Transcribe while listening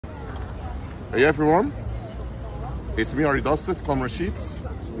Hey everyone, it's me, Ari Dusted, Comrade Sheets,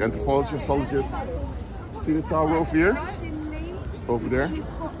 the anthropologist, sociologist. See the tower over here? Over there.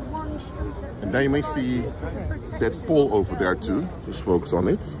 And then you may see that pole over there too. Just focus on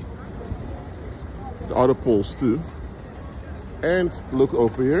it. The other poles too. And look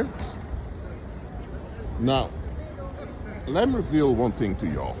over here. Now, let me reveal one thing to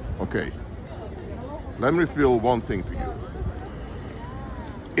y'all, okay? Let me reveal one thing to you.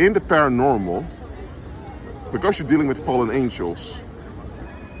 In the paranormal, because you're dealing with fallen angels,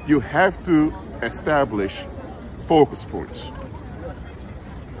 you have to establish focus points.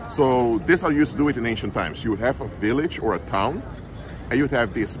 So this is how you used to do it in ancient times. You would have a village or a town, and you would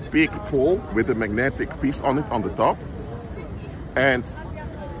have this big pole with a magnetic piece on it on the top. And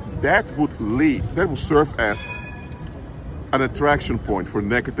that would serve as an attraction point for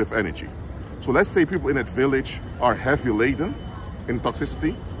negative energy. So let's say people in that village are heavy laden in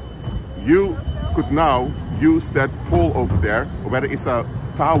toxicity. You could now use that pole over there, whether it's a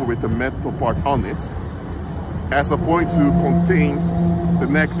tower with a metal part on it, as a point to contain the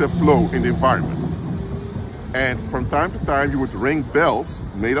negative flow in the environment. And from time to time, you would ring bells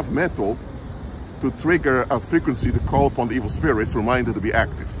made of metal to trigger a frequency to call upon the evil spirits, reminded to be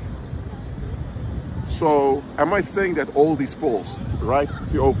active. So, am I saying that all these poles, right,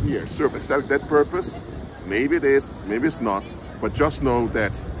 see over here, serve exactly that purpose? Maybe it is, maybe it's not, but just know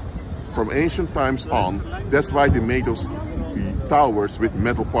that from ancient times on, that's why they made those towers with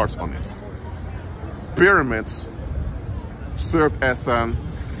metal parts on it. Pyramids served as an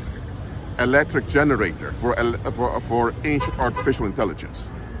electric generator for ancient artificial intelligence.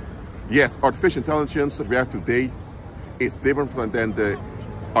 Yes, artificial intelligence that we have today is different than the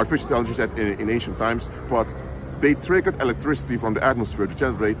artificial intelligence in ancient times, but they triggered electricity from the atmosphere to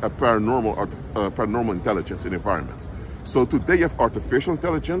generate a paranormal intelligence in the environment. So today you have artificial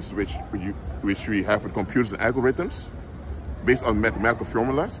intelligence, which we have with computers and algorithms based on mathematical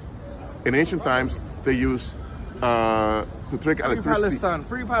formulas. In ancient times, they used to trigger electricity.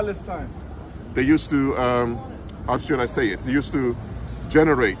 Free Palestine. They used to, how should I say it? They used to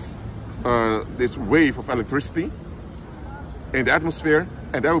generate this wave of electricity in the atmosphere,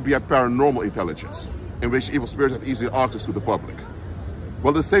 and that would be a paranormal intelligence in which evil spirits have easy access to the public.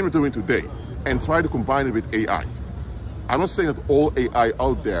 Well, the same we're doing today, and try to combine it with AI. I'm not saying that all AI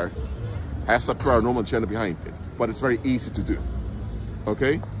out there has a paranormal agenda behind it, but it's very easy to do,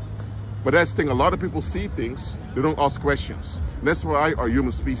 okay? But that's the thing, a lot of people see things, they don't ask questions. And that's why our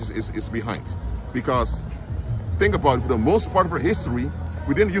human species is behind. Because, think about it, for the most part of our history,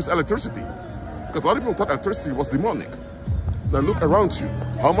 we didn't use electricity. Because a lot of people thought electricity was demonic. Now look around you,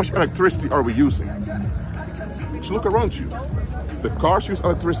 how much electricity are we using? Just look around you. The cars use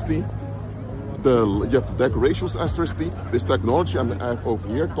electricity, you have decorations electricity, this technology I have over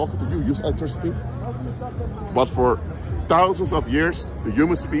here talking to you use electricity. But for thousands of years, the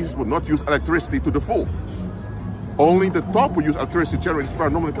human species would not use electricity to the full. Only the top will use electricity to generate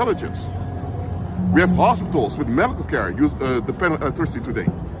paranormal intelligence. We have hospitals with medical care depend on electricity today.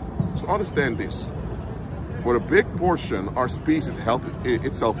 So understand this. For a big portion, our species held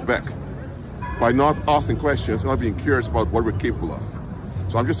itself back by not asking questions and not being curious about what we're capable of.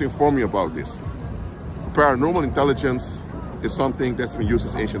 So I'm just informing you about this. Paranormal intelligence is something that's been used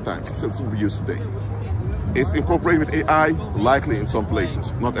since ancient times, since we use today. It's incorporated with AI, likely in some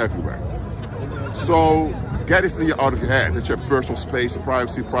places, not everywhere. So get this out of your head, that you have personal space,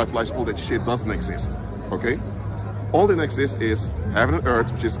 privacy, private life, all that shit doesn't exist, okay? All that exists is heaven and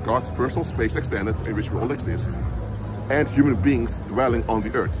earth, which is God's personal space extended, in which we all exist, and human beings dwelling on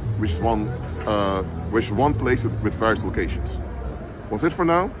the earth, which is one place with various locations. That's it for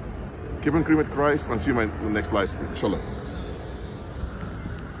now. Keep on agreeing with Christ, and see you in the next live stream. Shalom.